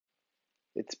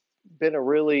It's been a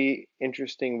really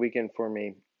interesting weekend for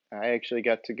me. I actually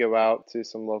got to go out to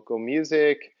some local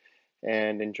music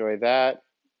and enjoy that.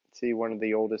 See one of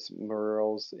the oldest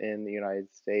murals in the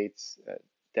United States,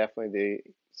 definitely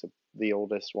the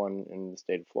oldest one in the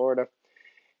state of Florida.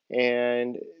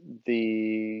 And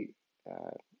the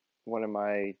uh, one of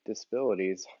my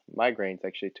disabilities, migraines,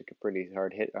 actually took a pretty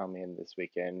hard hit on me in this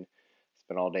weekend.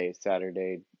 Spent all day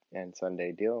Saturday and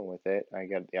Sunday dealing with it. I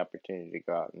got the opportunity to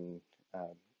go out and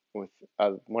um, with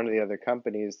one of the other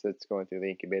companies that's going through the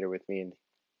incubator with me and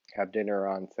have dinner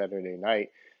on Saturday night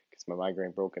because my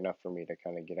migraine broke enough for me to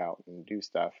kind of get out and do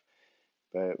stuff.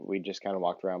 But we just kind of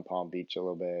walked around Palm Beach a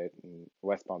little bit and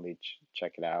West Palm Beach,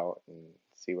 check it out and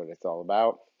see what it's all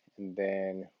about. And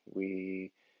then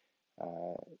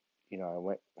uh, I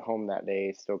went home that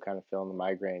day, still kind of feeling the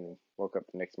migraine, and woke up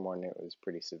the next morning. It was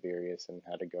pretty severe and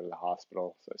had to go to the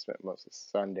hospital. So I spent most of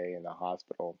Sunday in the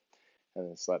hospital and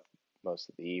then slept most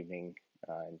of the evening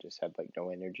and just had like no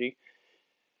energy,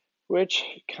 which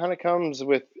kind of comes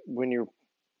with when you're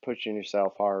pushing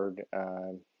yourself hard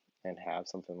and have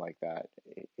something like that.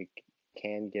 It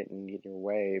can get in your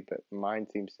way, but mine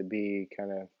seems to be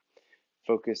kind of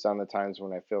focused on the times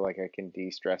when I feel like I can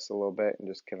de-stress a little bit and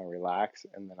just kind of relax,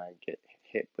 and then I get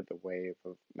hit with a wave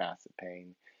of massive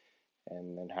pain,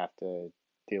 and then have to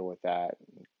deal with that.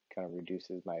 And kind of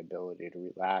reduces my ability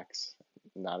to relax.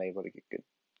 I'm not able to get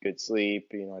good sleep.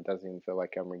 It doesn't even feel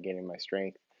like I'm regaining my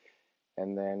strength.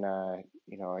 And then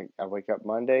I wake up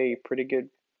Monday pretty good,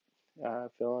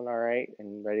 feeling all right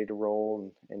and ready to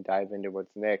roll and dive into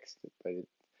what's next. But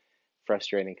it's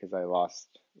frustrating because I lost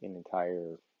an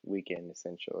entire weekend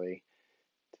essentially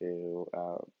to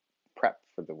prep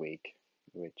for the week,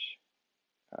 which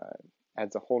uh,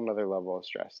 adds a whole nother level of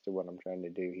stress to what I'm trying to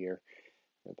do here.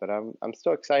 But I'm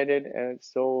still excited and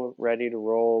still ready to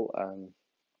roll.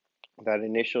 That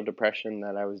initial depression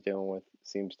that I was dealing with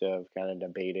seems to have kind of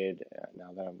debated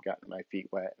now that I've gotten my feet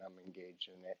wet and I'm engaged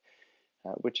in it.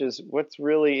 Which is what's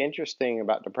really interesting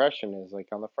about depression is like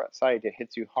on the front side, it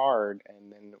hits you hard,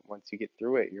 and then once you get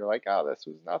through it, you're like, oh, this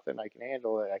was nothing. I can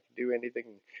handle it. I can do anything.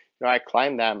 I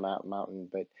climbed that mountain,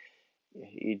 but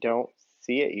you don't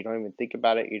see it. You don't even think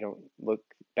about it. You don't look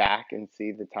back and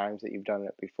see the times that you've done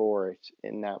it before. It's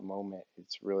in that moment.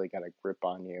 It's really got a grip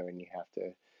on you, and you have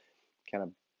to kind of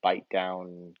bite down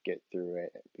and get through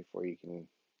it before you can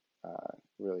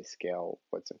really scale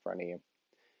what's in front of you.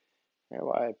 Yeah,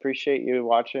 well, I appreciate you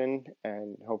watching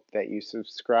and hope that you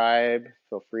subscribe.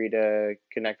 Feel free to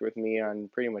connect with me on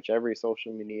pretty much every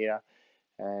social media,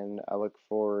 and I look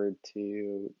forward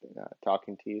to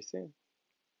talking to you soon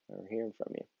or hearing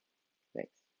from you.